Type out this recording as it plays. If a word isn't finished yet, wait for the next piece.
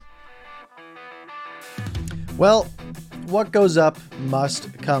Well, what goes up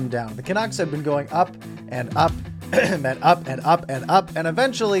must come down. The Canucks have been going up and up and up and up and up, and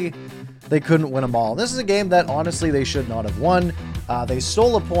eventually they couldn't win them all. This is a game that honestly they should not have won. They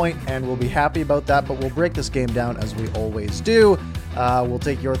stole a point, and we'll be happy about that, but we'll break this game down as we always do. We'll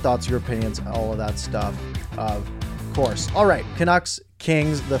take your thoughts, your opinions, all of that stuff, of course. All right, Canucks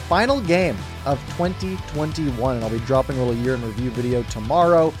Kings, the final game of 2021, and I'll be dropping a little year in review video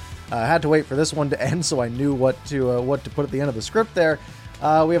tomorrow. I had to wait for this one to end, so I knew what to put at the end of the script there.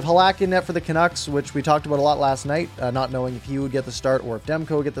 We have Halak in net for the Canucks, which we talked about a lot last night, not knowing if he would get the start or if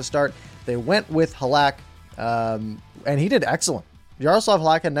Demko would get the start. They went with Halak, and he did excellent. Yaroslav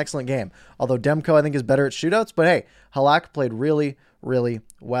Halak had an excellent game, although Demko, I think, is better at shootouts. But hey, Halak played really, really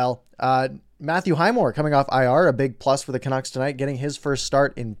well. Matthew Highmore coming off IR, a big plus for the Canucks tonight, getting his first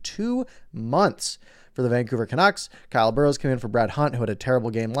start in 2 months for the Vancouver Canucks. Kyle Burrows came in for Brad Hunt, who had a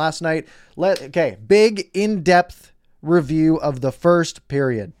terrible game last night. Big in-depth review of the first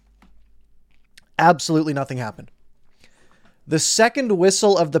period. Absolutely nothing happened. The second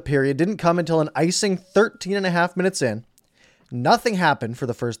whistle of the period didn't come until an icing 13 and a half minutes in. Nothing happened for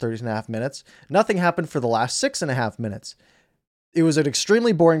the first 13 and a half minutes. Nothing happened for the last 6.5 minutes. It was an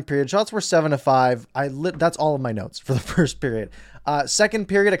extremely boring period. Shots were 7-5. That's all of my notes for the first period. Second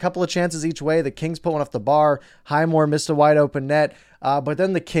period, a couple of chances each way. The Kings put one off the bar. Highmore missed a wide open net. But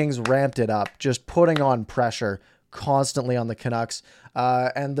then the Kings ramped it up, just putting on pressure constantly on the Canucks.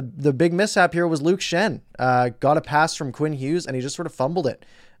 And the big mishap here was Luke Schenn. Got a pass from Quinn Hughes, and he just sort of fumbled it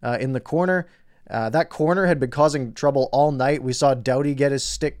in the corner. That corner had been causing trouble all night. We saw Doughty get his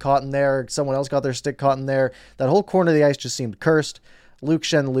stick caught in there. Someone else got their stick caught in there. That whole corner of the ice just seemed cursed. Luke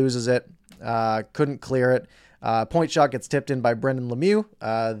Schenn loses it. Couldn't clear it. Point shot gets tipped in by Brendan Lemieux,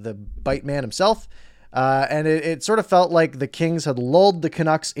 the bite man himself. And it sort of felt like the Kings had lulled the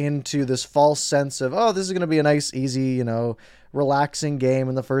Canucks into this false sense of, oh, this is going to be a nice, easy, relaxing game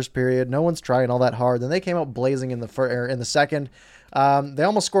in the first period. No one's trying all that hard. Then they came out blazing in the second. They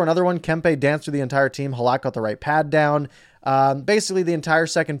almost score another one. Kempe danced through the entire team. Halak got the right pad down. Basically, the entire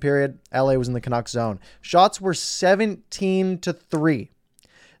second period, LA was in the Canucks zone. Shots were 17-3.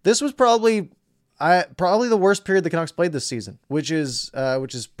 This was probably the worst period the Canucks played this season, which is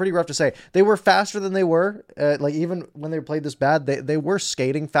pretty rough to say. They were faster than they were. Even when they played this bad, they were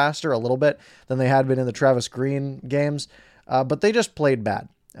skating faster a little bit than they had been in the Travis Green games, but they just played bad.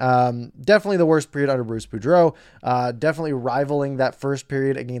 Definitely the worst period under Bruce Boudreau. Definitely rivaling that first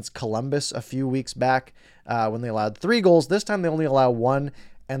period against Columbus a few weeks back when they allowed 3 goals. This time they only allow 1,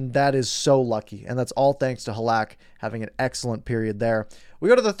 and that is so lucky. And that's all thanks to Halak having an excellent period there. We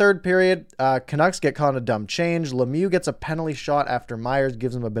go to the third period. Canucks get caught in a dumb change. Lemieux gets a penalty shot after Myers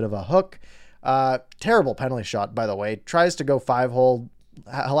gives him a bit of a hook. Terrible penalty shot, by the way. Tries to go 5-hole.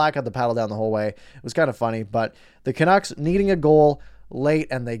 Halak had the paddle down the whole way. It was kind of funny, but the Canucks needing a goal late,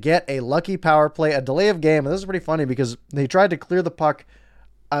 and they get a lucky power play, a delay of game. And this is pretty funny because they tried to clear the puck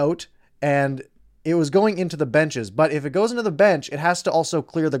out, and it was going into the benches. But if it goes into the bench, it has to also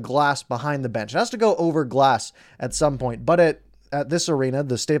clear the glass behind the bench. It has to go over glass at some point. But at this arena,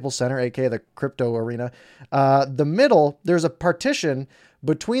 the Staples Center, aka the Crypto Arena, the middle, there's a partition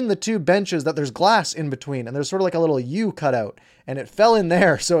between the two benches that there's glass in between, and there's sort of like a little U cut out, and it fell in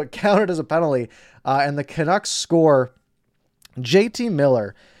there, so it counted as a penalty. And the Canucks score. JT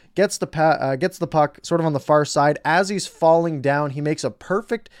Miller gets the puck sort of on the far side. As he's falling down, he makes a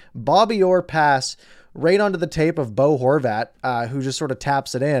perfect Bobby Orr pass right onto the tape of Bo Horvat, who just sort of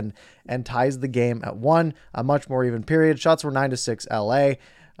taps it in and ties the game at 1. A much more even period. Shots were 9-6 LA.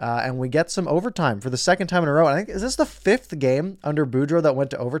 And we get some overtime for the second time in a row. I think, is this the 5th game under Boudreau that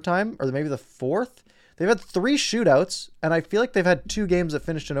went to overtime? Or maybe the 4th? They've had 3 shootouts, and I feel like they've had 2 games that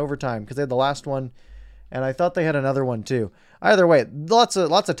finished in overtime because they had the last one, and I thought they had another one too. Either way, lots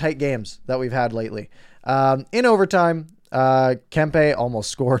of tight games that we've had lately. In overtime, Kempe almost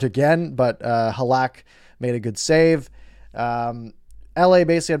scored again, but Halak made a good save. LA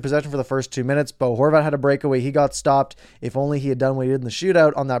basically had possession for the first 2 minutes. Bo Horvat had a breakaway. He got stopped. If only he had done what he did in the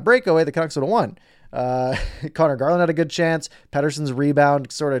shootout on that breakaway, the Canucks would have won. Connor Garland had a good chance. Pedersen's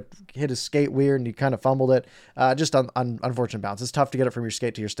rebound sort of hit his skate weird and he kind of fumbled it. Just on unfortunate bounce. It's tough to get it from your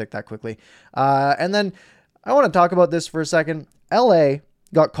skate to your stick that quickly. And then I want to talk about this for a second. LA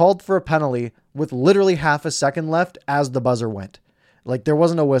got called for a penalty with literally half a second left as the buzzer went. Like there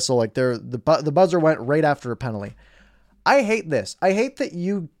wasn't a whistle. Like the buzzer went right after a penalty. I hate this. I hate that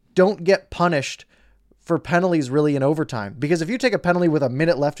you don't get punished for penalties really in overtime. Because if you take a penalty with a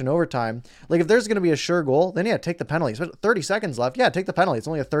minute left in overtime, like if there's going to be a sure goal, then yeah, take the penalty. 30 seconds left. Yeah, take the penalty. It's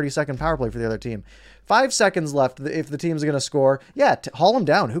only a 30-second power play for the other team. 5 seconds left if the team's going to score. Yeah, haul them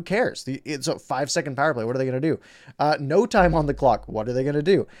down. Who cares? It's a 5-second power play. What are they going to do? No time on the clock. What are they going to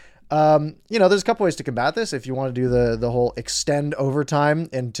do? There's a couple ways to combat this. If you want to do the whole extend overtime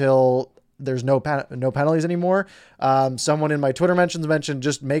until there's no penalties anymore. Someone in my Twitter mentioned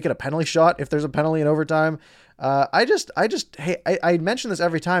just make it a penalty shot if there's a penalty in overtime. I mention this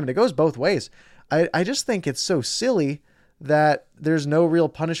every time, and it goes both ways. I just think it's so silly that there's no real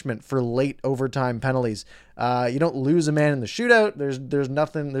punishment for late overtime penalties. You don't lose a man in the shootout. There's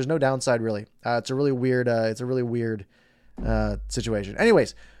nothing. There's no downside really. It's a really weird situation.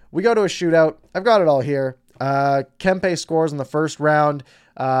 Anyways, we go to a shootout. I've got it all here. Kempe scores in the first round.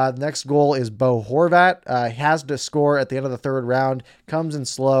 The next goal is Bo Horvat. He has to score at the end of the third round, comes in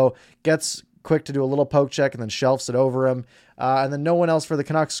slow, gets quick to do a little poke check, and then shelves it over him. And then no one else for the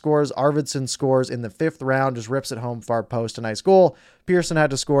Canucks scores. Arvidsson scores in the fifth round, just rips it home far post. A nice goal. Pearson had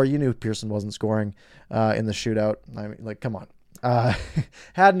to score. You knew Pearson wasn't scoring in the shootout. I mean, like, come on.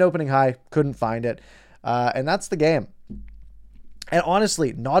 Had an opening high, couldn't find it. And that's the game. And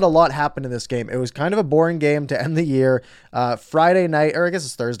honestly, not a lot happened in this game. It was kind of a boring game to end the year. Friday night, or I guess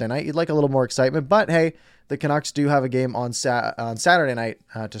it's Thursday night. You'd like a little more excitement. But hey, the Canucks do have a game on Saturday night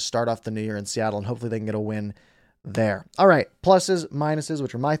to start off the new year in Seattle, and hopefully they can get a win there. All right, pluses, minuses,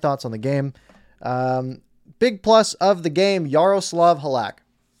 which are my thoughts on the game. Big plus of the game, Yaroslav Halak.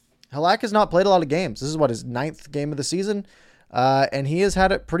 Halak has not played a lot of games. This is his 9th game of the season, and he has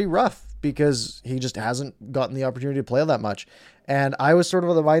had it pretty rough because he just hasn't gotten the opportunity to play all that much. And I was sort of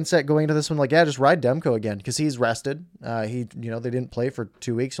of the mindset going into this one, like, yeah, just ride Demko again because he's rested. They didn't play for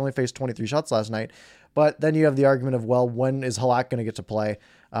 2 weeks. He only faced 23 shots last night. But then you have the argument of, well, when is Halak going to get to play?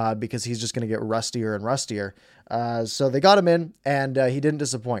 Because he's just going to get rustier and rustier. So they got him in, and he didn't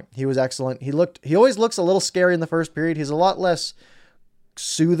disappoint. He was excellent. He always looks a little scary in the first period. He's a lot less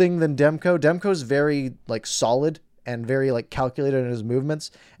soothing than Demko. Demko's very solid and very calculated in his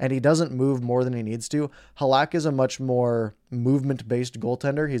movements, and he doesn't move more than he needs to. Halak is a much more movement-based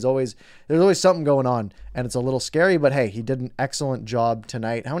goaltender. There's always something going on, and it's a little scary, but hey, he did an excellent job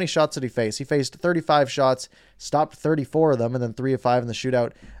tonight. How many shots did he face? He faced 35 shots, stopped 34 of them, and then 3 of 5 in the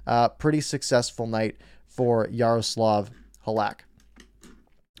shootout. Pretty successful night for Yaroslav Halak.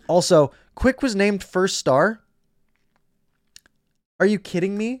 Also, Quick was named first star. Are you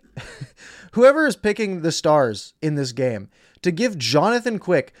kidding me? Whoever is picking the stars in this game to give Jonathan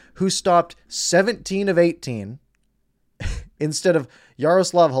Quick, who stopped 17 of 18, instead of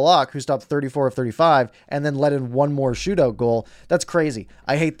Yaroslav Halak, who stopped 34 of 35, and then let in one more shootout goal. That's crazy.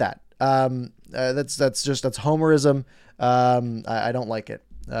 I hate that. That's homerism. I don't like it.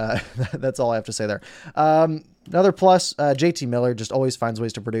 That's all I have to say there. Another plus, JT Miller just always finds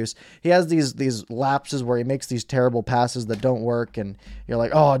ways to produce. He has these lapses where he makes these terrible passes that don't work, and you're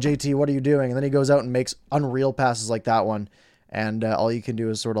like, oh, JT, what are you doing? And then he goes out and makes unreal passes like that one, and all you can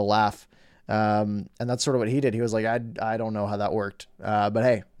do is sort of laugh. And that's sort of what he did. He was like, I don't know how that worked. But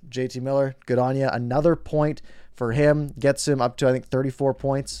hey, JT Miller, good on you. Another point for him gets him up to, I think, 34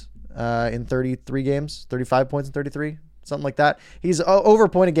 points in 33 games, 35 points in 33. Something like that. He's over a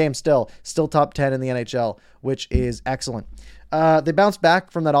point a game still top 10 in the NHL, which is excellent. They bounced back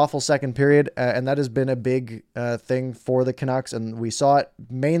from that awful second period, and that has been a big thing for the Canucks, and we saw it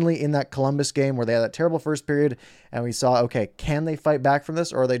mainly in that Columbus game where they had that terrible first period, and we saw, okay, can they fight back from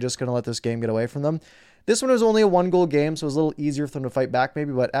this, or are they just going to let this game get away from them? This one was only a 1-goal game, so it was a little easier for them to fight back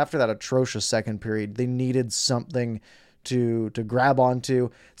maybe, but after that atrocious second period, they needed something to grab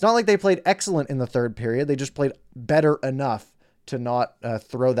onto. It's not like they played excellent in the third period. They just played better enough to not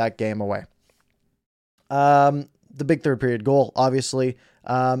throw that game away. The big third period goal, obviously.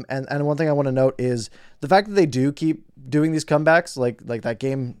 And one thing I want to note is the fact that they do keep doing these comebacks, like that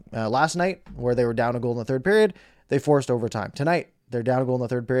game last night where they were down a goal in the third period, they forced overtime. Tonight, they're down a goal in the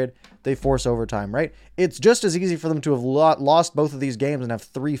third period. They force overtime, right? It's just as easy for them to have lost both of these games and have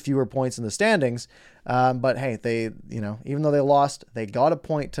 3 fewer points in the standings. But hey, they, even though they lost, they got a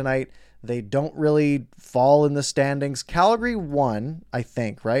point tonight. They don't really fall in the standings. Calgary won, I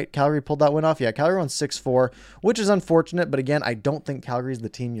think, right? Calgary pulled that win off. Yeah, Calgary won 6-4, which is unfortunate. But again, I don't think Calgary's the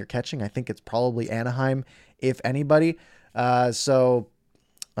team you're catching. I think it's probably Anaheim, if anybody. So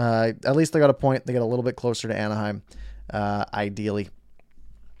at least they got a point. They get a little bit closer to Anaheim. Ideally.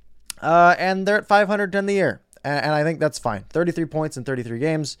 And they're at 500 to end the year. And I think that's fine. 33 points in 33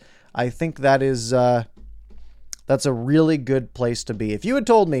 games. I think that is, that's a really good place to be. If you had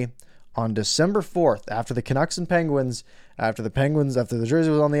told me on December 4th, after the Canucks and Penguins, after the jersey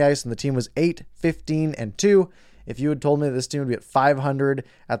was on the ice and the team was 8-15-2. If you had told me that this team would be at 500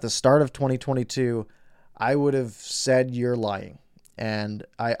 at the start of 2022, I would have said you're lying. And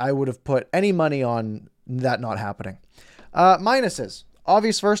I would have put any money on that not happening. Minuses.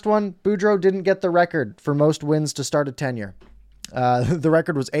 Obvious first one, Boudreau didn't get the record for most wins to start a tenure. The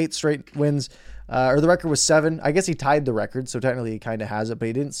record was 8 straight wins, or the record was 7. I guess he tied the record, so technically he kind of has it, but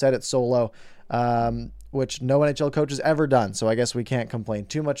he didn't set it solo, which no NHL coach has ever done. So I guess we can't complain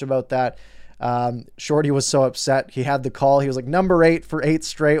too much about that. Shorty was so upset. He had the call. He was like number 8 for 8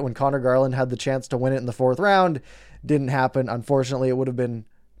 straight when Connor Garland had the chance to win it in the 4th round. Didn't happen. Unfortunately, it would have been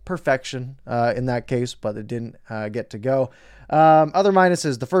perfection in that case, but it didn't get to go. Other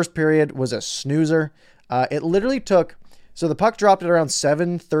minuses, the first period was a snoozer. It literally took, so the puck dropped at around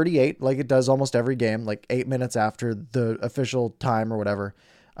 7:38, like it does almost every game, like 8 minutes after the official time or whatever.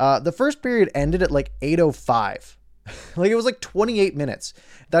 The first period ended at like 8:05. Like it was like 28 minutes.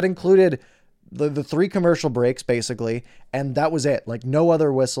 That included the 3 commercial breaks basically, and that was it. Like no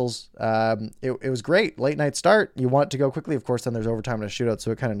other whistles. It was great. Late night start. You want to go quickly. Of course, then there's overtime and a shootout,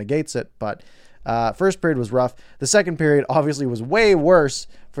 so it kind of negates it. But first period was rough. The second period obviously was way worse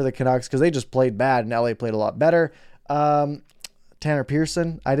for the Canucks because they just played bad and LA played a lot better. Tanner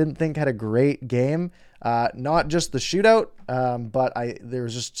Pearson, I didn't think had a great game. Not just the shootout, but there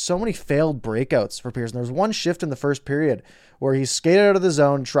was just so many failed breakouts for Pearson. There was one shift in the first period where he skated out of the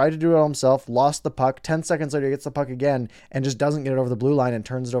zone, tried to do it all himself, lost the puck. 10 seconds later, he gets the puck again and just doesn't get it over the blue line and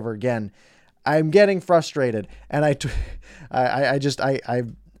turns it over again. I'm getting frustrated. And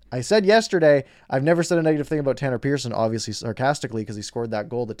I said yesterday, I've never said a negative thing about Tanner Pearson, obviously sarcastically because he scored that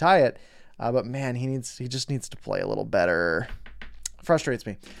goal to tie it. But man, he just needs to play a little better. Frustrates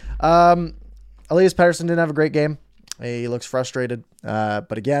me. Elias Pettersson didn't have a great game. He looks frustrated.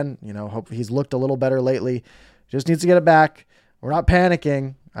 But again, hope he's looked a little better lately. Just needs to get it back. We're not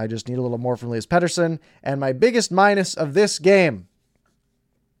panicking. I just need a little more from Elias Pettersson. And my biggest minus of this game,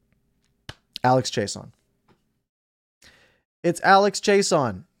 Alex Chiasson. It's Alex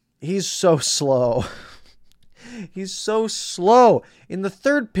Chiasson. He's so slow. He's so slow. In the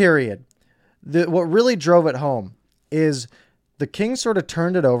third period, what really drove it home is the Kings sort of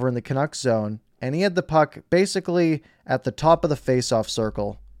turned it over in the Canucks zone, and he had the puck basically at the top of the face-off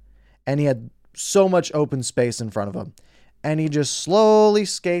circle, and he had so much open space in front of him. And he just slowly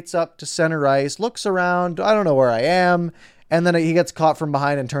skates up to center ice, looks around, I don't know where I am, and then he gets caught from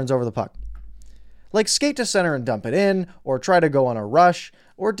behind and turns over the puck. Like, skate to center and dump it in, or try to go on a rush,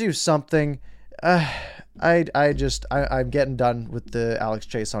 or do something. I'm getting done with the Alex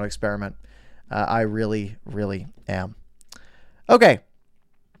Chiasson experiment. I really, really am. Okay.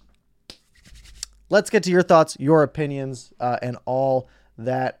 Let's get to your thoughts, your opinions, and all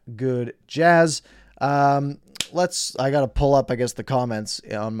that good jazz. I got to pull up, I guess, the comments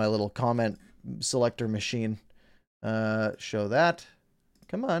on my little comment selector machine. Show that.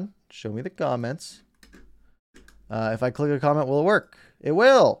 Come on. Show me the comments. If I click a comment, will it work? It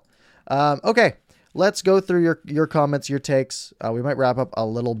will. Okay. Let's go through your comments, your takes. We might wrap up a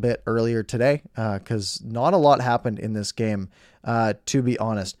little bit earlier today because not a lot happened in this game, to be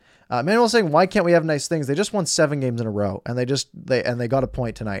honest. Manuel saying, why can't we have nice things? They just won 7 games in a row, and they got a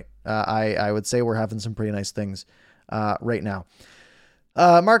point tonight. I would say we're having some pretty nice things right now.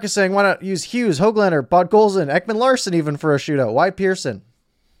 Mark is saying, why not use Hughes, Höglander, Podkolzin, Ekman Larson even for a shootout? Why Pearson?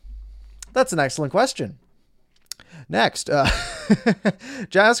 That's an excellent question. Next,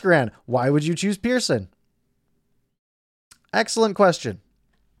 Jaskaran, why would you choose Pearson? Excellent question.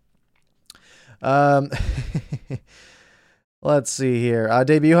 Let's see here.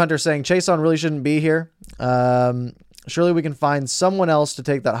 Debut Hunter saying Chiasson really shouldn't be here. Surely we can find someone else to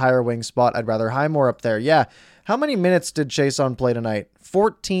take that higher wing spot. I'd rather Highmore up there. Yeah. How many minutes did Chiasson play tonight?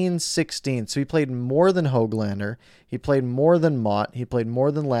 14-16. So he played more than Höglander. He played more than Mott. He played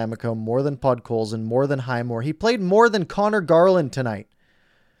more than Lammikko, more than Podkolzin, more than Highmore. He played more than Connor Garland tonight.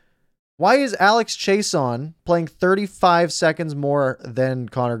 Why is Alex Chiasson playing 35 seconds more than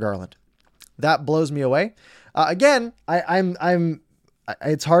Connor Garland? That blows me away. Again,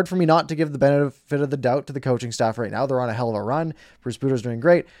 it's hard for me not to give the benefit of the doubt to the coaching staff right now. They're on a hell of a run. Bruce Boudreau's doing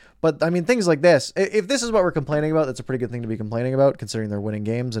great. But, I mean, things like this, if this is what we're complaining about, that's a pretty good thing to be complaining about, considering they're winning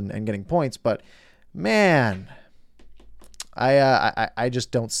games and getting points. But, man, I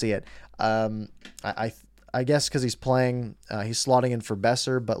just don't see it. I guess because he's playing, he's slotting in for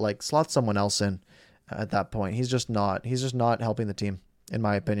Besser, but, like, slot someone else in at that point. He's just not helping the team, in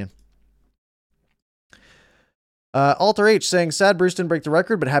my opinion. Alter H saying, sad Bruce didn't break the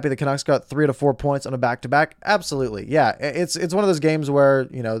record, but happy the Canucks got 3 out of 4 points on a back-to-back. Absolutely. Yeah, it's one of those games where,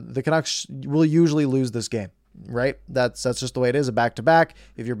 the Canucks will usually lose this game, right? That's just the way it is, a back-to-back.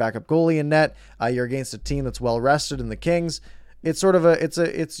 If you're backup goalie in net, you're against a team that's well-rested in the Kings. It's sort of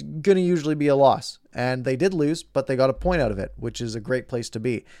it's going to usually be a loss. And they did lose, but they got a point out of it, which is a great place to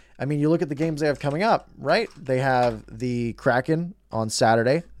be. I mean, you look at the games they have coming up, right? They have the Kraken on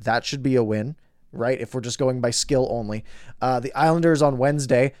Saturday. That should be a win, right? If we're just going by skill only. The Islanders on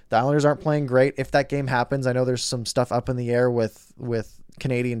Wednesday. The Islanders aren't playing great. If that game happens, I know there's some stuff up in the air with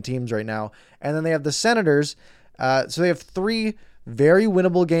Canadian teams right now. And then they have the Senators. So they have 3 very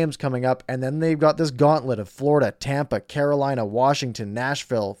winnable games coming up. And then they've got this gauntlet of Florida, Tampa, Carolina, Washington,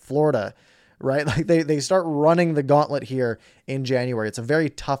 Nashville, Florida, right? Like they start running the gauntlet here in January. It's a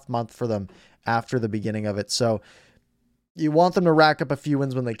very tough month for them after the beginning of it. So you want them to rack up a few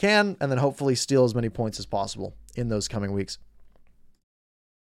wins when they can, and then hopefully steal as many points as possible in those coming weeks.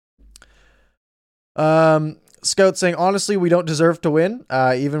 Scout saying, honestly, we don't deserve to win.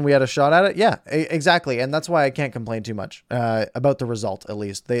 Even we had a shot at it. Yeah, exactly. And that's why I can't complain too much about the result, at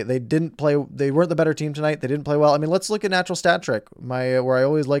least. They didn't play. They weren't the better team tonight. They didn't play well. I mean, let's look at Natural Stat Trick, where I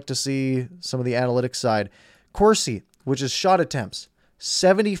always like to see some of the analytics side. Corsi, which is shot attempts,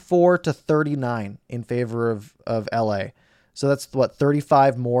 74-39 in favor of LA. So that's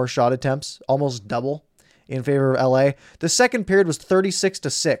 35 more shot attempts, almost double in favor of LA. The second period was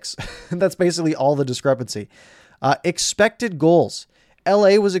 36-6. That's basically all the discrepancy. Expected goals.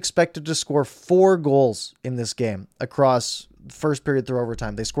 LA was expected to score 4 goals in this game across first period through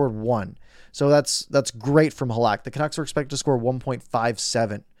overtime. They scored 1. So that's great from Halak. The Canucks were expected to score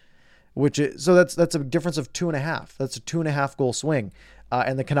 1.57, so that's a difference of 2.5. That's a 2.5 goal swing.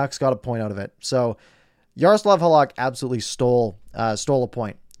 And the Canucks got a point out of it. So Yaroslav Halak absolutely stole a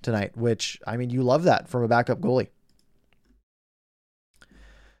point tonight, which, I mean, you love that from a backup goalie.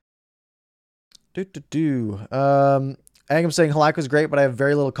 Angam saying Halak was great, but I have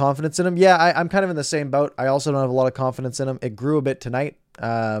very little confidence in him. Yeah, I'm kind of in the same boat. I also don't have a lot of confidence in him. It grew a bit tonight.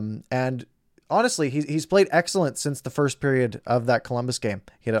 And honestly, he's played excellent since the first period of that Columbus game.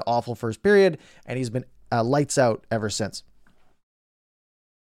 He had an awful first period, and he's been lights out ever since.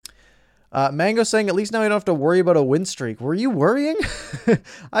 Mango saying, at least now you don't have to worry about a win streak. Were you worrying?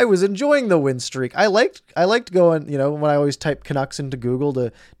 I was enjoying the win streak. I liked going, when I always type Canucks into Google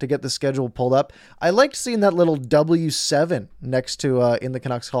to get the schedule pulled up. I liked seeing that little W7 next to in the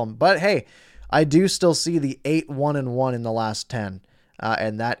Canucks column. But hey, I do still see the 8-1-1 in the last 10.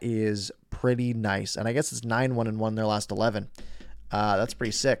 And that is pretty nice. And I guess it's 9-1-1 in their last 11. That's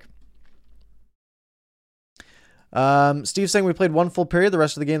pretty sick. Steve saying we played 1 full period. The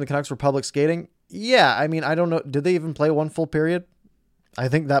rest of the game, the Canucks were public skating. Yeah, I mean, I don't know. Did they even play 1 full period? I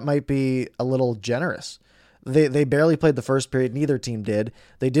think that might be a little generous. They barely played the first period. Neither team did.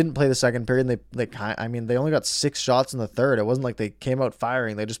 They didn't play the second period. And they only got 6 shots in the third. It wasn't like they came out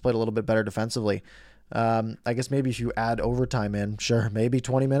firing. They just played a little bit better defensively. I guess maybe if you add overtime in, sure, maybe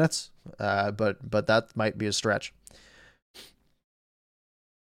 20 minutes. But that might be a stretch.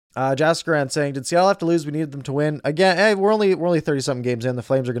 Jaskaran saying, did Seattle have to lose? We needed them to win. Again, hey, we're only 30-something games in. The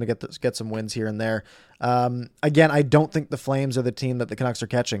Flames are going to get some wins here and there. Again, I don't think the Flames are the team that the Canucks are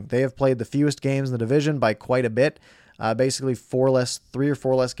catching. They have played the fewest games in the division by quite a bit. Basically 3 or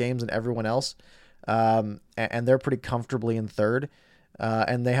 4 less games than everyone else. And they're pretty comfortably in third.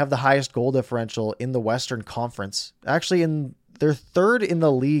 And they have the highest goal differential in the Western Conference. Actually, they're third in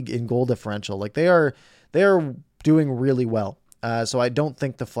the league in goal differential. Like they are doing really well. So I don't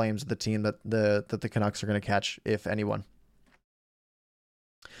think the Flames are the team that the Canucks are going to catch, if anyone.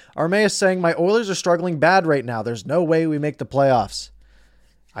 Armea is saying, my Oilers are struggling bad right now. There's no way we make the playoffs.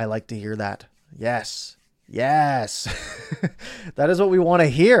 I like to hear that. Yes. That is what we want to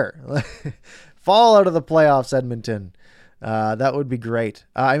hear. Fall out of the playoffs, Edmonton. That would be great.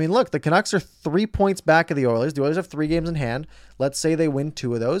 I mean, look, the Canucks are 3 points back of the Oilers. The Oilers have 3 games in hand. Let's say they win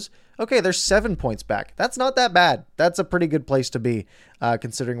 2 of those. Okay, they're 7 points back. That's not that bad. That's a pretty good place to be,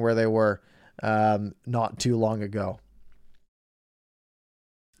 considering where they were not too long ago.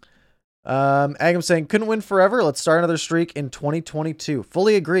 Agam saying, couldn't win forever. Let's start another streak in 2022.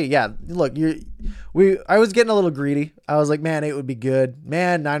 Fully agree. Yeah, look, I was getting a little greedy. I was like, man, 8 would be good.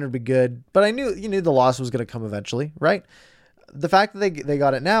 Man, 9 would be good. But I knew the loss was going to come eventually, right? The fact that they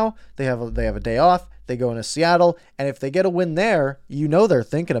got it now, they have a day off. They go into Seattle, and if they get a win there, they're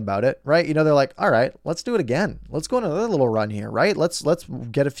thinking about it, right? They're like, all right, let's do it again. Let's go on another little run here, right? Let's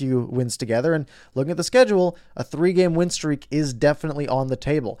get a few wins together. And looking at the schedule, a 3-game win streak is definitely on the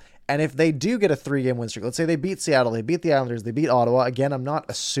table. And if they do get a 3-game win streak, let's say they beat Seattle, they beat the Islanders, they beat Ottawa. Again, I'm not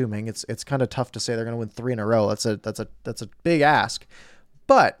assuming. It's kind of tough to say they're going to win 3 in a row. That's a big ask.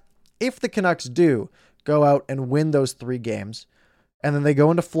 But if the Canucks do go out and win those 3 games, and then they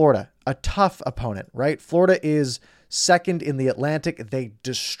go into Florida, a tough opponent, right? Florida is second in the Atlantic. They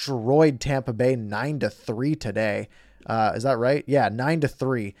destroyed Tampa Bay 9-3 today. Is that right? Yeah,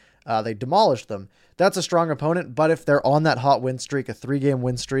 9-3. They demolished them. That's a strong opponent, but if they're on that hot win streak, a 3-game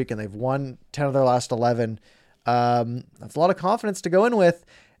win streak, and they've won 10 of their last 11, that's a lot of confidence to go in with,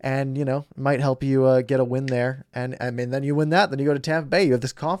 and, you know, it might help you get a win there. And I mean, then you win that, then you go to Tampa Bay, you have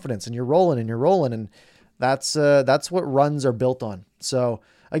this confidence, and you're rolling, and that's what runs are built on. So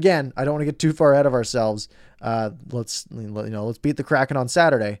again, I don't want to get too far ahead of ourselves. Let's beat the Kraken on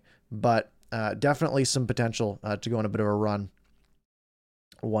Saturday, but definitely some potential to go on a bit of a run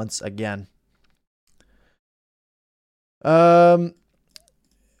once again.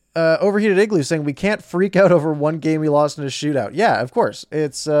 Overheated Igloo saying we can't freak out over one game we lost in a shootout. Yeah, of course.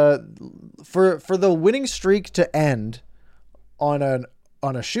 It's for the winning streak to end on a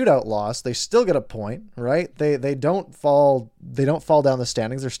shootout loss, they still get a point, right? They don't fall down the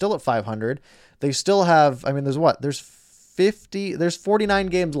standings. They're still at 500. They still have, I mean, there's 49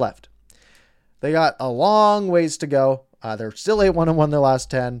 games left. They got a long ways to go. They're still 8-1-1 their last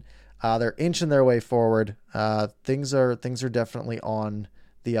 10. They're inching their way forward. Things are definitely on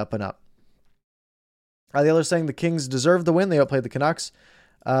the up and up. The other saying the Kings deserve the win. They outplayed the Canucks.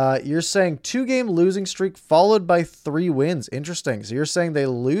 You're saying 2-game losing streak followed by 3 wins. Interesting. So you're saying they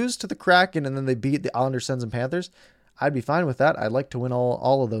lose to the Kraken and then they beat the Islanders, Sens, and Panthers. I'd be fine with that. I'd like to win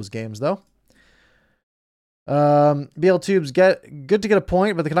all of those games though. BL Tubes, good to get a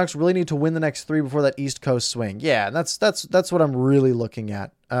point, but the Canucks really need to win the next 3 before that East Coast swing. Yeah, that's what I'm really looking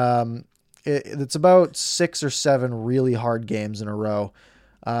at. It's about 6 or 7 really hard games in a row.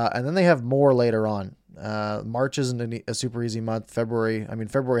 And then they have more later on. March isn't a super easy month. February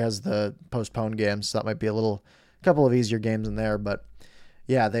has the postponed games, so that might be a couple of easier games in there, but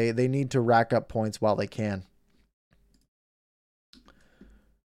yeah, they need to rack up points while they can.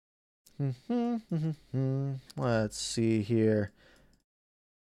 Let's see here.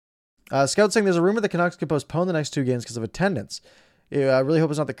 Scout saying there's a rumor the Canucks could postpone the next 2 games because of attendance. I really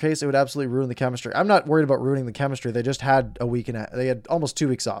hope it's not the case. It would absolutely ruin the chemistry. I'm not worried about ruining the chemistry. They just had they had almost 2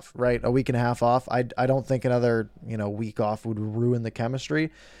 weeks off, right? A week and a half off. I don't think another, week off would ruin the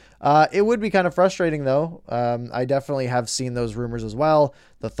chemistry. It would be kind of frustrating though. I definitely have seen those rumors as well.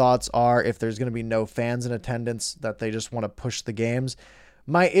 The thoughts are if there's going to be no fans in attendance that they just want to push the games.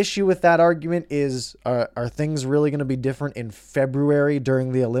 My issue with that argument is, are things really going to be different in February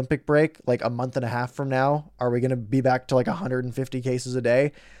during the Olympic break? Like a month and a half from now, are we going to be back to like 150 cases a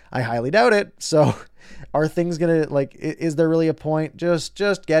day? I highly doubt it. So are things going to is there really a point? Just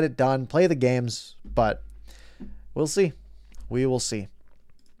get it done, play the games, but we'll see. We will see.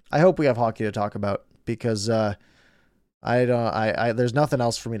 I hope we have hockey to talk about because, there's nothing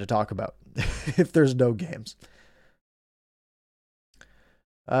else for me to talk about if there's no games.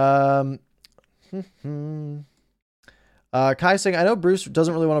 Kai saying, I know Bruce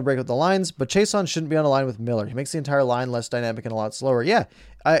doesn't really want to break up the lines, but Chiasson shouldn't be on a line with Miller. He makes the entire line less dynamic and a lot slower. Yeah,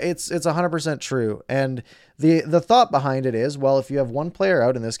 it's 100% true. And the thought behind it is, well, if you have one player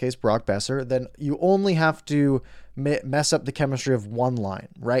out, in this case, Brock Boeser, then you only have to mess up the chemistry of one line,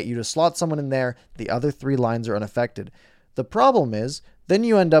 right? You just slot someone in there. The other 3 lines are unaffected. The problem is then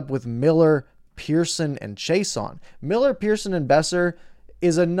you end up with Miller, Pearson, and Chiasson. Miller, Pearson, and Boeser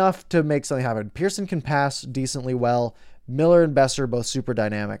is enough to make something happen. Pearson can pass decently well. Miller and Boeser are both super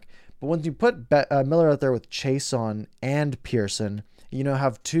dynamic. But once you put Miller out there with Chiasson and Pearson,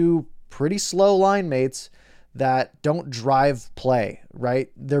 have 2 pretty slow line mates that don't drive play,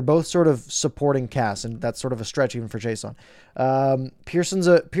 right? They're both sort of supporting cast, and that's sort of a stretch even for Chiasson. Pearson's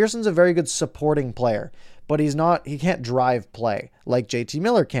a very good supporting player, but he can't drive play like JT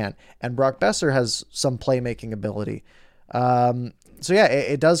Miller can, and Brock Boeser has some playmaking ability. So yeah,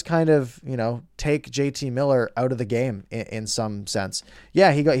 it does kind of, take JT Miller out of the game in some sense.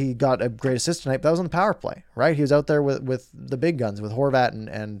 Yeah, he got a great assist tonight, but that was on the power play, right? He was out there with the big guns, with Horvat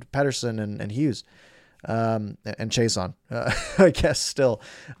and Pettersson and Hughes, and Chiasson, I guess still.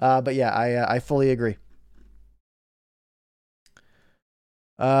 But yeah, I fully agree.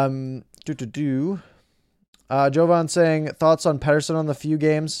 Jovan saying thoughts on Pettersson on the few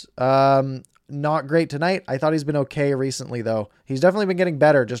games. Not great tonight. I thought he's been okay recently, though. He's definitely been getting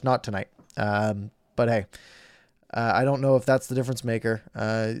better, just not tonight. But hey, I don't know if that's the difference maker.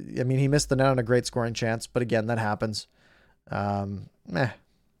 He missed the net on a great scoring chance, but again, that happens. I'm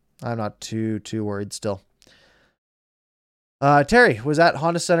not too worried still. Terry was at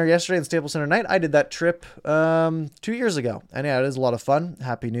Honda Center yesterday and Staples Center night. I did that trip 2 years ago. And yeah, it is a lot of fun.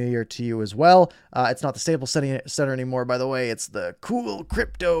 Happy New Year to you as well. It's not the Staples Center anymore, by the way. It's the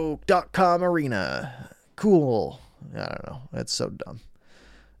coolcrypto.com arena. Cool. I don't know. It's so dumb.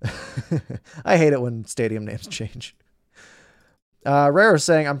 I hate it when stadium names change. Rare is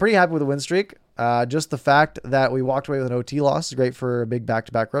saying, I'm pretty happy with the win streak. Just the fact that we walked away with an OT loss is great for a big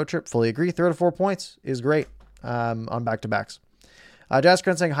back-to-back road trip. Fully agree. 3 out of 4 points is great. On back-to-backs.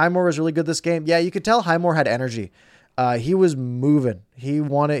 Jaskran saying Highmore was really good this game. Yeah, you could tell Highmore had energy. He was moving. He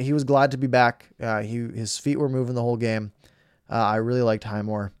was glad to be back. His feet were moving the whole game. I really liked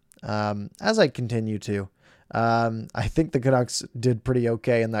Highmore. As I continue to. I think the Canucks did pretty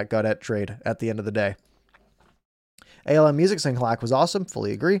okay in that Gaudette trade at the end of the day. ALM Music saying Halak was awesome.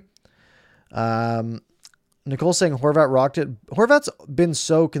 Fully agree. Nicole saying Horvat rocked it. Horvat's been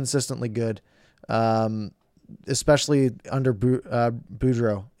so consistently good. Especially under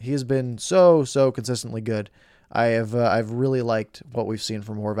Boudreau. He has been so consistently good. I've really liked what we've seen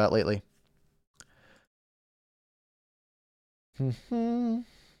from Horvat lately.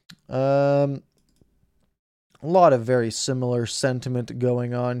 A lot of very similar sentiment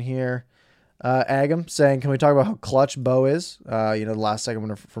going on here. Agam saying, can we talk about how clutch Bo is? The last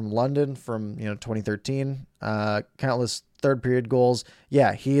segment from London from 2013. Countless third period goals.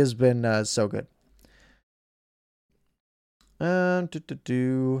 Yeah, he has been so good.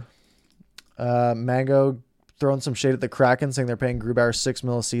 Mango throwing some shade at the Kraken, saying they're paying Grubauer $6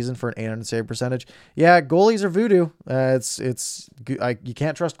 million a season for an 800 save percentage. Yeah, goalies are voodoo. You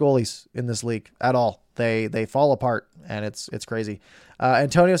can't trust goalies in this league at all. They fall apart, and it's crazy.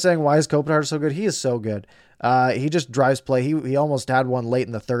 Antonio saying, why is Kopitar so good? He is so good. He just drives play. He almost had one late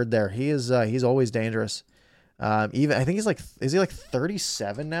in the third there. He's always dangerous. Even I think is he like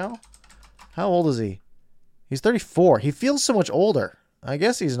 37 now? How old is he? He's 34. He feels so much older. I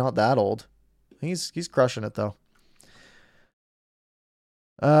guess he's not that old. He's crushing it though.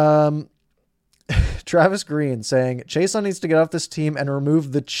 Travis Green saying Chason needs to get off this team and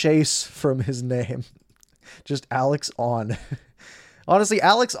remove the Chase from his name. Just Alex on. Honestly,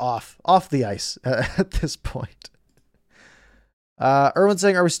 Alex off the ice at this point. Erwin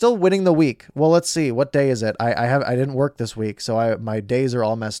saying, are we still winning the week? Well, let's see. What day is it? I didn't work this week, so my days are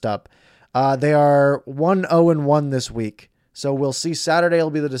all messed up. They are 1-0-1 this week. So we'll see. Saturday will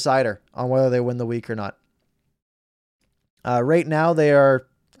be the decider on whether they win the week or not. Right now they are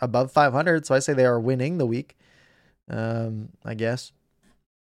above 500. So I say they are winning the week. I guess.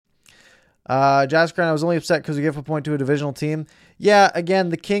 Jaskran, I was only upset because we gave a point to a divisional team. Yeah. Again,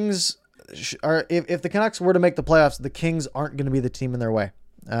 the Kings are, if the Canucks were to make the playoffs, the Kings aren't going to be the team in their way.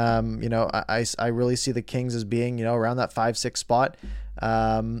 I really see the Kings as being, around that 5-6 spot.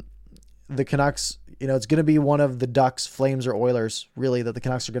 The Canucks, it's going to be one of the Ducks, Flames, or Oilers, really, that the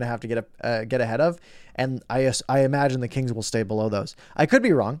Canucks are going to have to get ahead of. And I imagine the Kings will stay below those. I could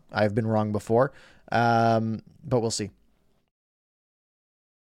be wrong. I've been wrong before, but we'll see.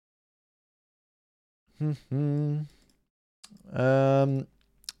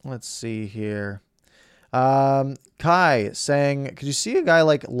 Let's see here. Kai saying, could you see a guy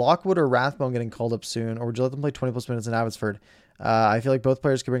like Lockwood or Rathbone getting called up soon, or would you let them play 20 plus minutes in Abbotsford? I feel like both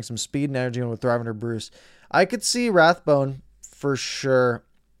players could bring some speed and energy and would thrive under Bruce. I could see Rathbone for sure.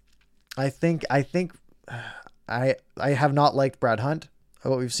 I think I have not liked Brad Hunt,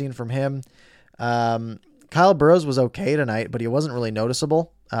 what we've seen from him. Kyle Burrows was okay tonight, but he wasn't really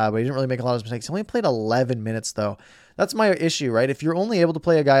noticeable. But he didn't really make a lot of mistakes. He only played 11 minutes though. That's my issue, right? If you're only able to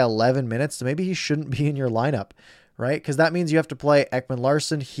play a guy 11 minutes, then maybe he shouldn't be in your lineup, right? Because that means you have to play Ekman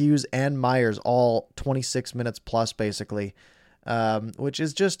Larson, Hughes, and Myers all 26 minutes plus basically. Which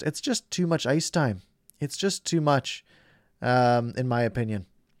is it's just too much ice time. It's just too much, in my opinion.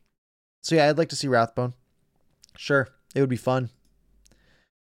 So yeah, I'd like to see Rathbone. Sure. It would be fun.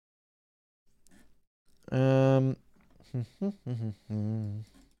 Sorry,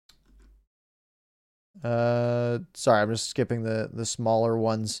 I'm just skipping the smaller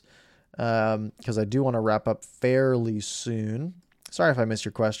ones, because I do want to wrap up fairly soon. Sorry if I missed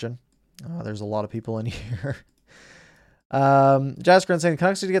your question. There's a lot of people in here. Jaskran saying,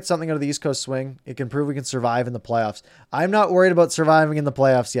 Canucks need to get something out of the East Coast swing. It can prove we can survive in the playoffs. I'm not worried about surviving in the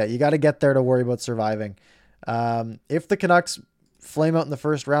playoffs yet. You got to get there to worry about surviving. If the Canucks flame out in the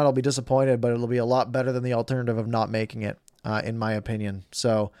first round, I'll be disappointed, but it'll be a lot better than the alternative of not making it, in my opinion.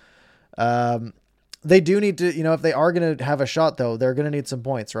 So, they do need to, if they are going to have a shot though, they're going to need some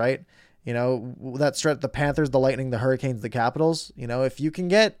points, right? That stretch, the Panthers, the Lightning, the Hurricanes, the Capitals, if you can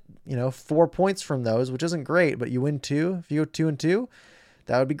get, 4 points from those, which isn't great, but you win 2, if you go 2-2,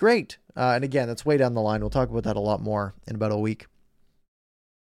 that would be great. And again, that's way down the line. We'll talk about that a lot more in about a week.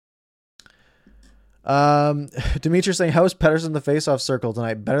 Demetrius saying, how is Pettersson in the faceoff circle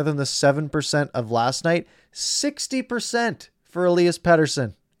tonight? Better than the 7% of last night? 60% for Elias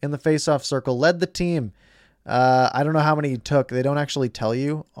Pettersson in the faceoff circle. Led the team. I don't know how many he took. They don't actually tell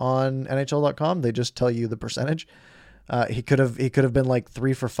you on NHL.com. They just tell you the percentage. He could have been like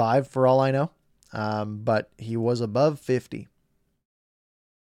 3 for 5 for all I know. But he was above 50.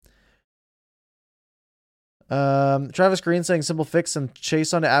 Travis Green saying simple fix and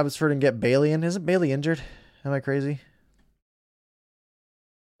chase onto Abbotsford and get Bailey in. Isn't Bailey injured? Am I crazy?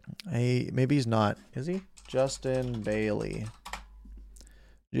 Maybe he's not. Is he? Justin Bailey.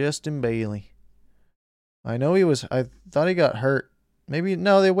 I know he was. I thought he got hurt. Maybe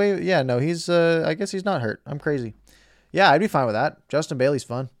no. He's. I guess he's not hurt. I'm crazy. Yeah, I'd be fine with that. Justin Bailey's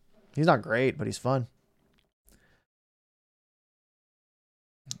fun. He's not great, but he's fun.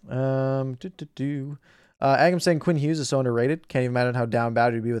 Agam saying Quinn Hughes is so underrated. Can't even imagine how down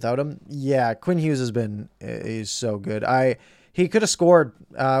bad he'd be without him. Yeah, Quinn Hughes he's so good. He could have scored.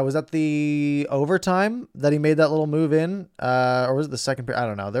 Was that the overtime that he made that little move in? Or was it the second period? I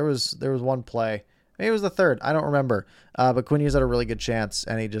don't know. There was one play. Maybe it was the third. I don't remember. But Quinn Hughes had a really good chance,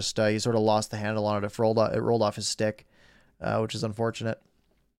 and he sort of lost the handle on it. It rolled off his stick, which is unfortunate.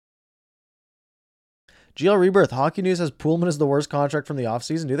 GL Rebirth. Hockey News has Poolman as the worst contract from the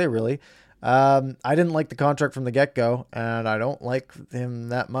offseason. Do they really? I didn't like the contract from the get-go, and I don't like him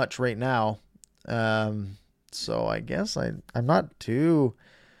that much right now. So I guess I'm not too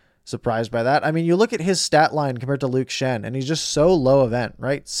surprised by that. I mean, you look at his stat line compared to Luke Shen, and he's just so low event,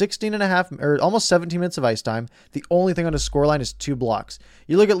 right? 16 and a half or almost 17 minutes of ice time. The only thing on his scoreline is 2 blocks.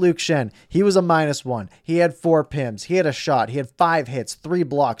 You look at Luke Shen, he was a -1. He had 4 PIMs. He had a shot. He had 5 hits, 3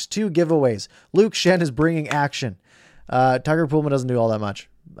 blocks, 2 giveaways. Luke Shen is bringing action. Tiger Poolman doesn't do all that much.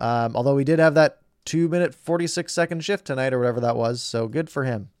 Although we did have that 2-minute, 46-second shift tonight or whatever that was. So good for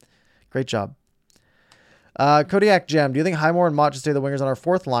him. Great job. Kodiak Gem, do you think Highmore and Mott should stay the wingers on our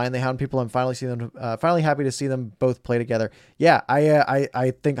 4th line? They hound people. I'm finally happy to see them both play together. Yeah,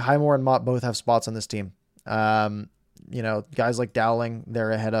 I think Highmore and Mott both have spots on this team. Guys like Dowling,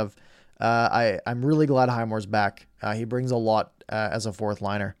 they're ahead of. I'm really glad Highmore's back. He brings a lot as a 4th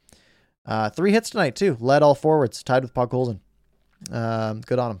liner. 3 hits tonight too. Led all forwards, tied with Podkolzin.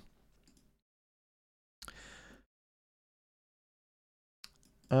 Good on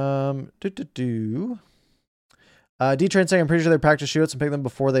him. D-Train saying, I'm pretty sure they practice shootouts and pick them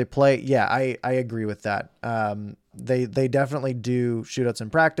before they play. Yeah, I agree with that. They definitely do shootouts in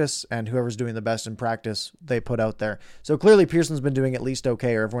practice, and whoever's doing the best in practice, they put out there. So clearly Pearson's been doing at least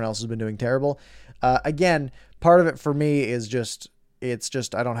okay, or everyone else has been doing terrible. Again, part of it for me is just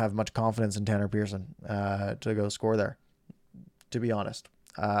I don't have much confidence in Tanner Pearson to go score there, to be honest.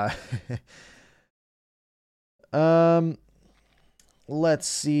 Let's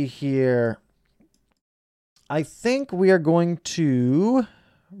see here. I think we are going to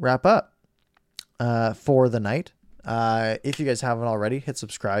wrap up for the night. If you guys haven't already, hit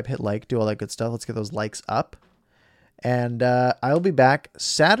subscribe, hit like, do all that good stuff. Let's get those likes up. And I'll be back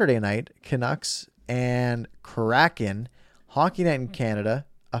Saturday night, Canucks and Kraken, Hockey Night in Canada,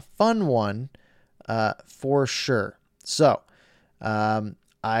 a fun one for sure. So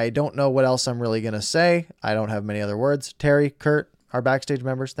I don't know what else I'm really going to say. I don't have many other words. Terry, Kurt, our backstage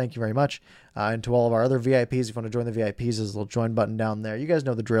members, thank you very much. And to all of our other VIPs, if you want to join the VIPs, there's a little join button down there. You guys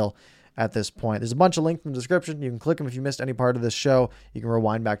know the drill at this point. There's a bunch of links in the description. You can click them if you missed any part of this show. You can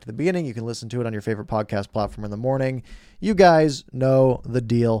rewind back to the beginning. You can listen to it on your favorite podcast platform in the morning. You guys know the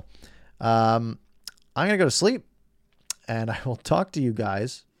deal. I'm going to go to sleep, and I will talk to you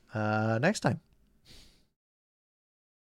guys next time.